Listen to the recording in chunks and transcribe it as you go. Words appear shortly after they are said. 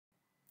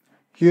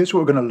Here's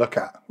what we're going to look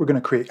at. We're going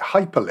to create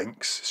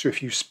hyperlinks. So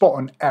if you spot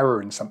an error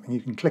in something,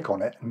 you can click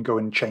on it and go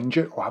and change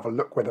it or have a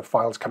look where the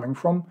file's coming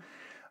from.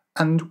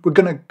 And we're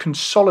going to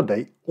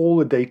consolidate all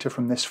the data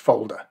from this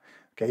folder.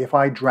 Okay, if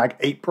I drag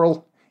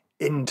April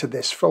into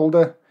this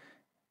folder,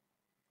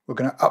 we're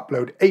going to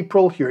upload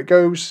April. Here it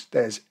goes.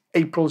 There's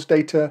April's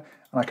data.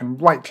 And I can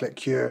right click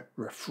here,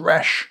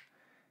 refresh.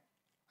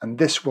 And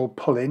this will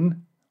pull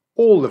in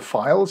all the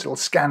files. It'll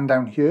scan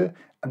down here.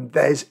 And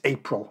there's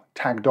April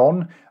tagged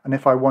on. And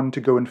if I want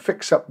to go and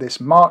fix up this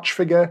March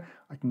figure,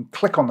 I can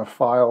click on the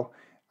file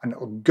and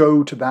it'll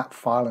go to that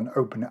file and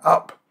open it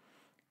up.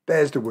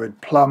 There's the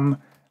word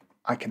plum.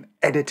 I can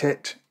edit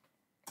it.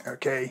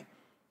 Okay,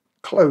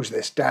 close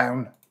this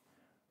down,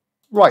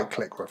 right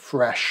click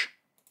refresh.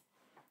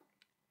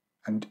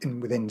 And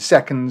within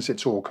seconds,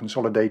 it's all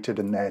consolidated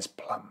and there's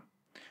plum.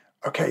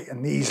 Okay,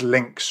 and these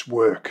links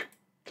work.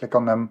 Click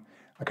on them.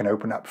 I can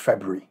open up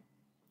February.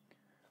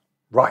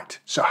 Right,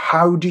 so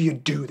how do you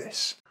do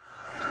this?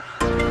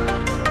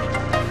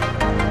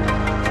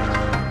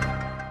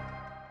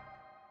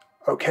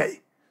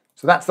 Okay,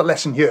 so that's the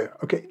lesson here.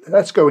 Okay,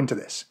 let's go into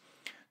this.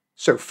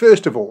 So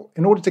first of all,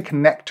 in order to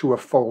connect to a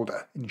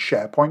folder in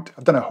SharePoint,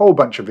 I've done a whole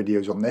bunch of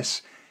videos on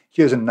this.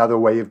 Here's another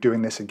way of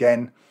doing this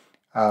again.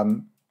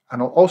 And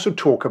I'll also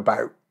talk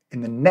about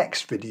in the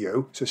next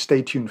video, so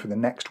stay tuned for the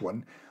next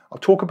one, I'll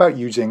talk about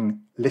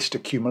using list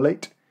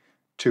accumulate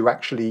to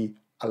actually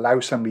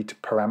allow somebody to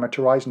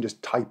parameterize and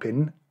just type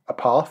in a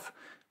path,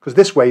 because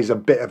this way is a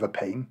bit of a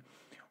pain.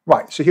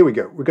 Right, so here we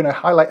go. We're going to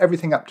highlight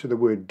everything up to the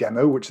word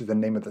demo, which is the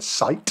name of the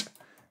site.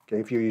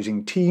 Okay, if you're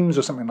using Teams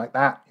or something like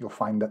that, you'll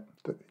find that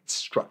it's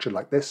structured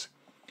like this.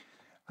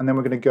 And then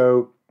we're going to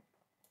go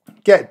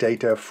get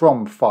data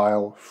from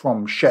file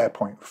from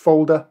SharePoint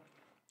folder.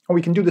 And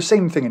we can do the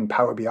same thing in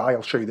Power BI.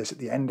 I'll show you this at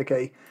the end,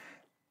 okay?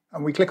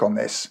 And we click on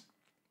this.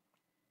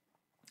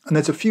 And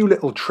there's a few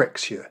little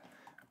tricks here.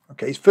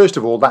 Okay, first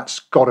of all, that's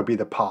got to be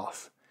the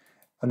path.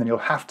 And then you'll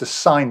have to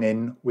sign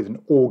in with an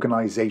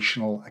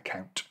organizational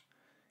account.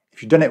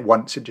 If you've done it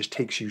once, it just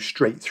takes you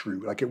straight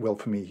through, like it will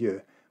for me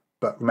here.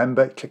 But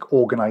remember, click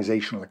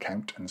organizational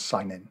account and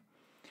sign in.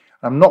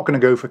 I'm not going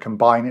to go for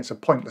combine, it's a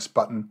pointless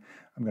button.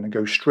 I'm going to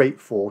go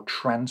straight for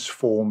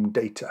transform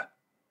data.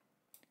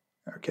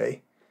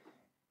 Okay.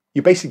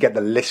 You basically get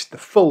the list, the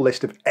full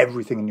list of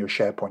everything in your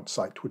SharePoint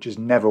site, which is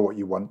never what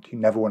you want. You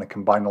never want to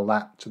combine all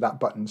that. So that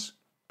button's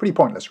pretty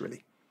pointless,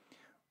 really.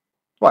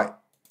 Right.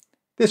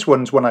 This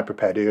one's one I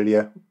prepared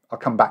earlier. I'll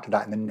come back to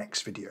that in the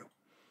next video.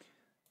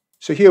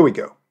 So here we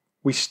go.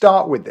 We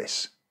start with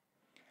this.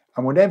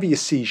 And whenever you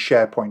see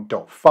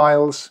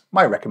SharePoint.files,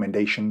 my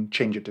recommendation,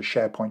 change it to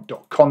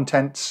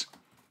SharePoint.contents.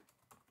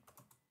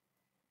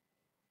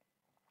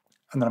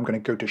 And then I'm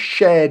going to go to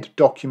shared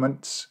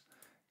documents,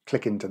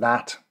 click into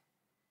that.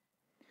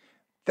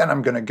 Then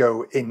I'm going to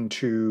go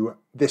into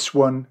this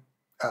one,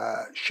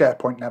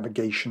 SharePoint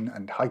navigation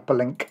and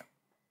hyperlink.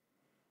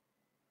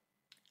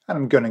 And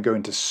I'm going to go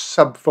into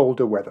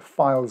subfolder where the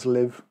files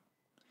live.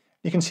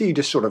 You can see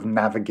just sort of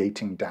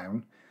navigating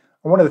down.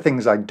 And one of the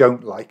things I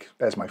don't like,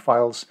 there's my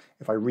files.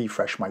 If I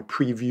refresh my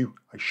preview,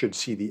 I should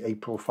see the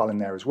April file in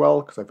there as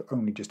well, because I've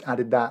only just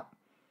added that.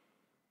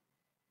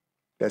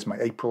 There's my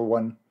April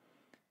one.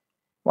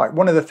 Right,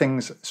 one of the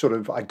things sort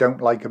of I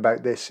don't like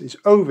about this is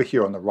over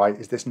here on the right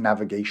is this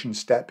navigation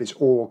step is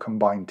all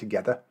combined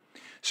together.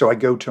 So I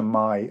go to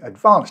my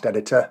advanced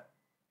editor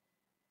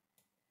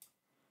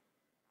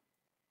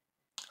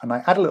and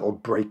I add a little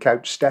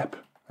breakout step,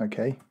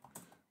 okay?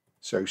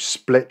 So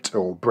split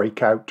or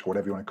breakout, or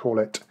whatever you want to call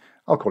it.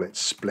 I'll call it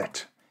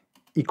split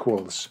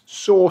equals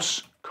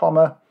source,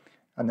 comma,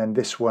 and then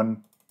this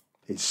one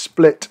is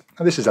split.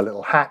 Now this is a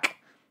little hack.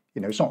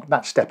 You know, it's not,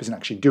 that step isn't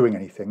actually doing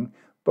anything,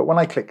 but when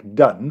I click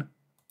done,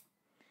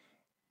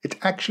 it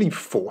actually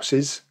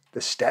forces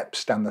the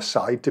steps down the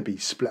side to be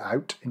split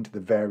out into the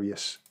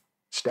various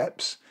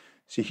steps.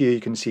 So here you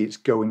can see it's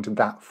going to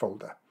that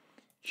folder.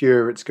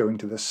 Here it's going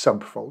to the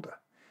subfolder.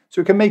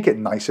 So it can make it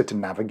nicer to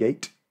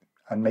navigate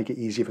and make it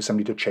easier for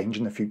somebody to change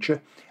in the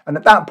future. And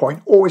at that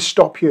point, always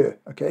stop here,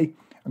 okay?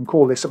 And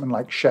call this something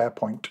like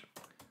SharePoint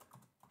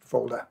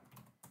folder.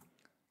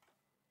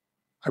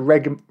 I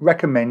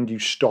recommend you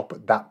stop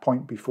at that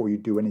point before you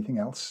do anything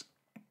else.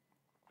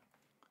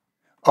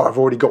 Oh, I've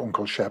already got one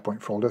called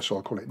SharePoint folder, so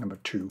I'll call it number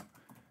 2,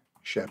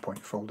 SharePoint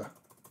folder.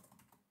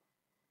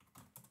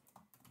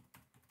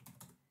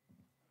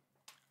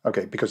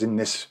 Okay, because in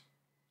this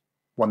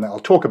one that I'll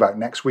talk about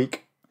next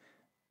week,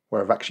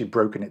 where I've actually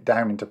broken it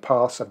down into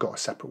paths, I've got a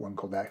separate one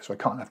called there, so I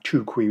can't have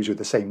 2 queries with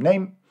the same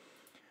name.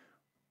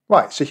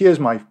 Right, so here's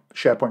my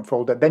SharePoint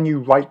folder. Then you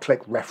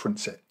right-click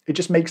reference it. It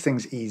just makes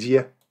things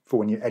easier for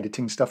when you're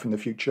editing stuff in the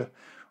future.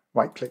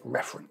 Right-click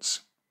reference.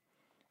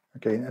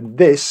 Okay, and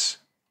this,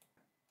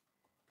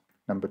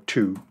 number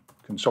 2,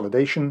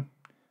 consolidation.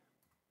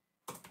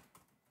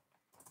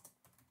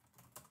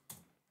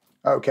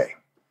 Okay.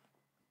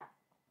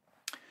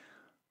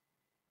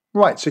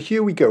 Right, so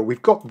here we go.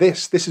 We've got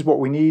this. This is what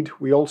we need.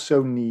 We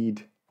also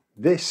need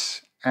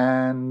this,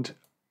 and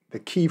the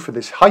key for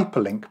this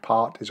hyperlink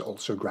part is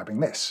also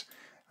grabbing this.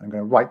 I'm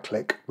going to right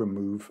click,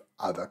 remove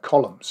other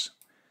columns.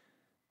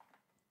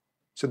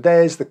 So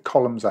there's the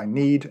columns I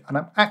need, and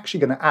I'm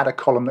actually going to add a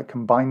column that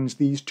combines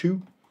these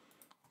two.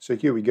 So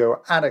here we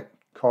go, add a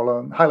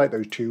column, highlight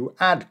those two,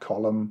 add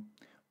column,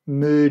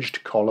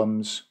 merged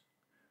columns,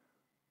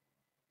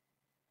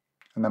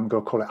 and then I'm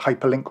going to call it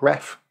hyperlink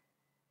ref.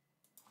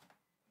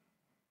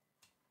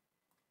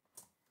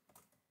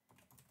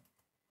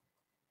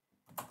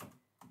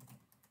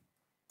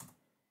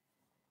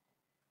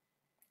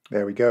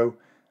 There we go.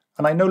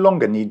 And I no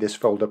longer need this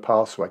folder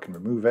path, so I can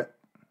remove it.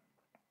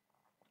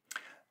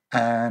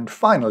 And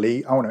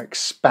finally, I want to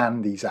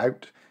expand these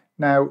out.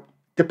 Now,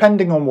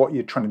 depending on what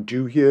you're trying to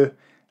do here,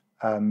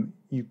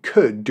 you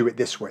could do it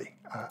this way.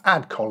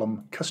 Add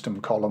column,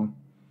 custom column,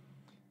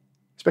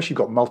 especially if you've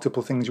got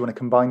multiple things you want to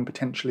combine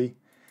potentially,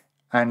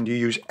 and you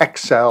use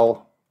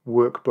Excel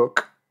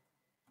workbook.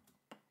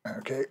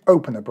 Okay,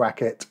 open the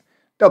bracket,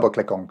 double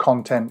click on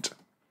content,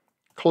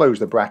 close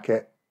the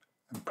bracket,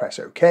 and press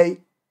OK.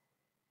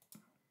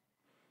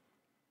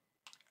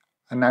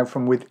 And now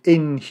from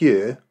within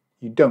here,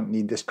 you don't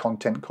need this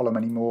content column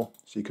anymore,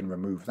 so you can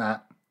remove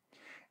that.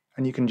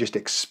 And you can just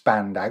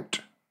expand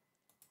out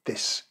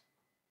this.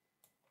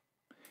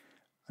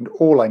 And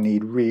all I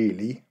need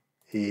really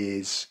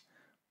is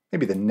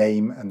maybe the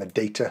name and the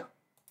data.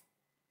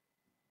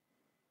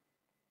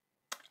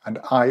 And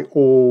I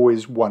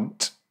always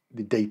want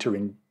the data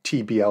in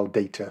TBL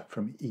data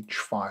from each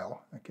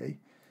file. Okay,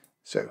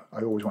 so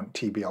I always want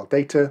TBL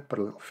data, put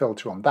a little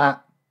filter on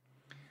that.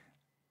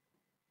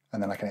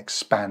 And then I can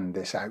expand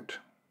this out.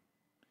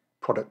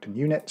 Product and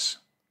units.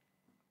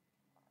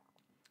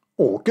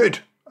 All good.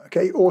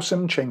 Okay,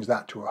 awesome. Change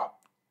that to a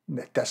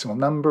decimal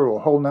number or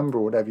whole number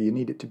or whatever you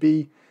need it to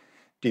be.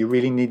 Do you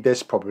really need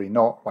this? Probably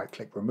not. Right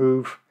click,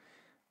 remove.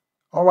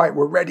 All right,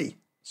 we're ready.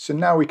 So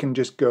now we can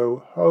just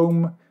go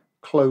home,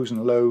 close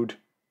and load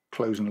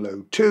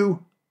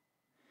to,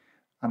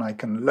 and I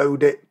can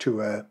load it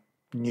to a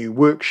new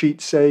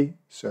worksheet, say.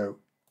 So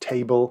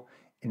table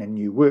in a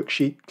new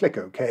worksheet, click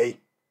OK.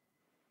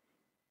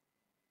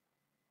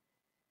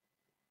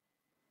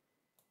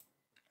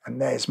 And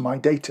there's my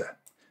data.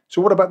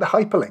 So what about the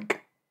hyperlink?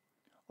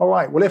 All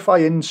right, well, if I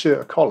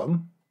insert a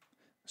column,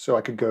 so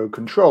I could go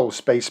Control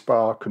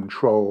spacebar,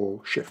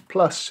 Control Shift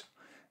plus.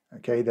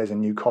 Okay, there's a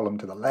new column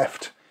to the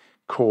left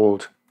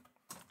called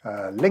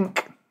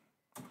link.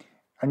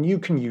 And you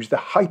can use the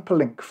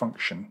hyperlink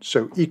function.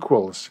 So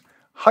equals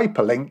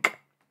hyperlink.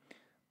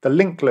 The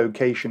link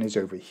location is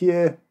over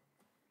here,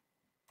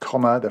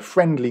 comma, the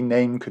friendly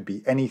name could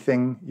be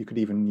anything. You could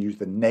even use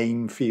the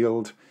name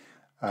field.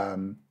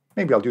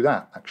 Maybe I'll do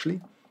that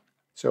actually.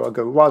 So I'll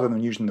go, rather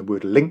than using the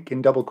word link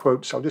in double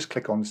quotes, I'll just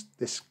click on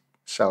this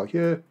cell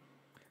here.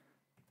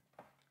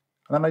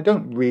 And then I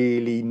don't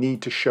really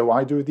need to show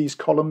either of these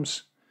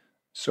columns.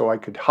 So I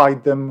could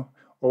hide them,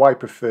 or I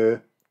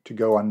prefer to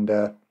go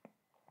under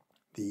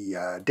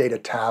the data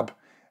tab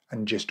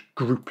and just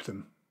group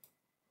them.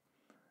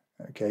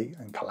 Okay,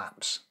 and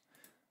collapse.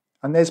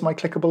 And there's my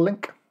clickable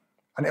link,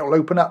 and it'll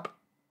open up.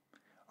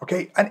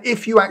 Okay, and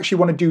if you actually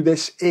want to do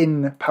this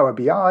in Power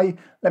BI,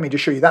 let me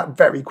just show you that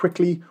very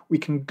quickly. We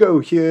can go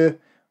here,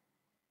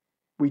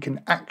 we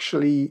can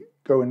actually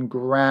go and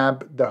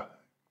grab the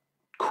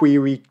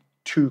query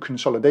to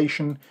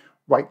consolidation,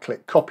 right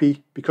click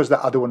copy, because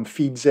that other one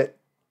feeds it,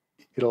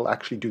 it'll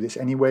actually do this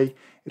anyway,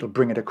 it'll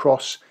bring it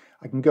across.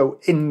 I can go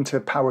into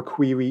Power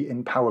Query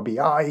in Power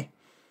BI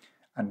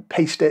and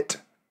paste it,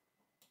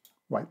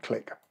 right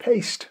click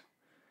paste.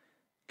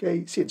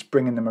 Okay, see it's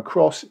bringing them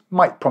across. It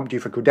might prompt you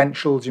for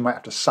credentials. You might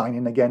have to sign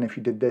in again if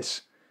you did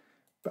this,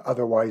 but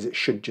otherwise it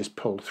should just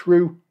pull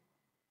through.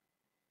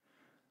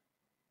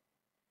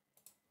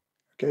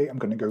 Okay, I'm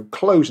going to go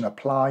close and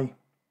apply.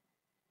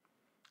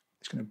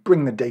 It's going to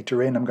bring the data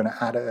in. I'm going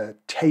to add a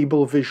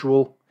table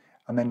visual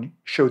and then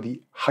show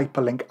the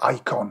hyperlink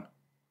icon,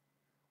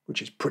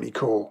 which is pretty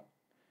cool.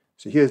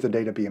 So here's the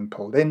data being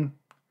pulled in.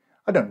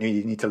 I don't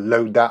really need to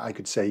load that. I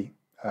could say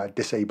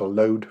disable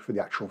load for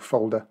the actual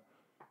folder.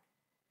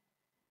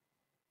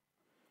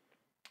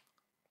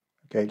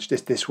 Okay, it's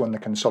just this one, the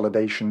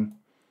consolidation.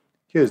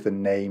 Here's the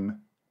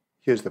name,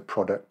 here's the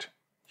product,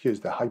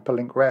 here's the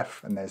hyperlink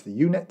ref, and there's the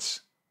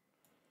units.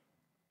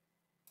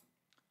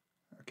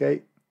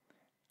 Okay,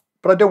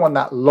 but I don't want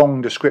that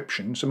long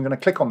description, so I'm going to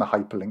click on the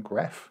hyperlink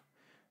ref,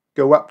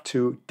 go up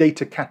to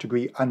data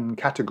category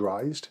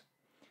uncategorized,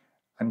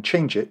 and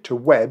change it to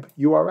web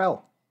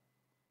URL.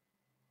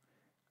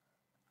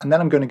 And then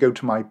I'm going to go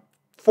to my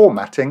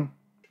formatting,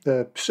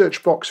 the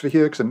search box for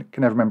here, because I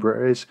can never remember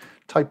where it is,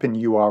 type in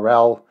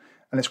URL,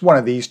 and it's one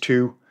of these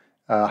two.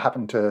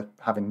 Happen to,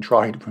 having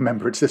tried,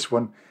 remember it's this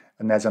one,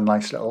 and there's a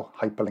nice little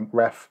hyperlink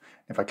ref.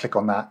 If I click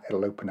on that,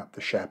 it'll open up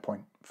the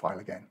SharePoint file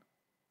again.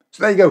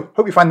 So there you go.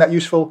 Hope you find that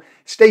useful.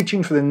 Stay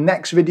tuned for the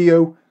next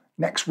video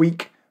next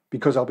week,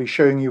 because I'll be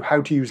showing you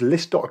how to use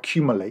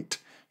list.accumulate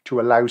to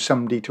allow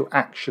somebody to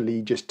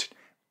actually just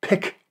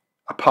pick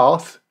a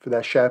path for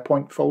their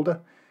SharePoint folder.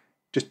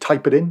 Just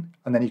type it in,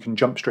 and then you can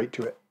jump straight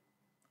to it.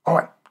 All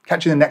right,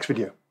 catch you in the next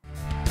video.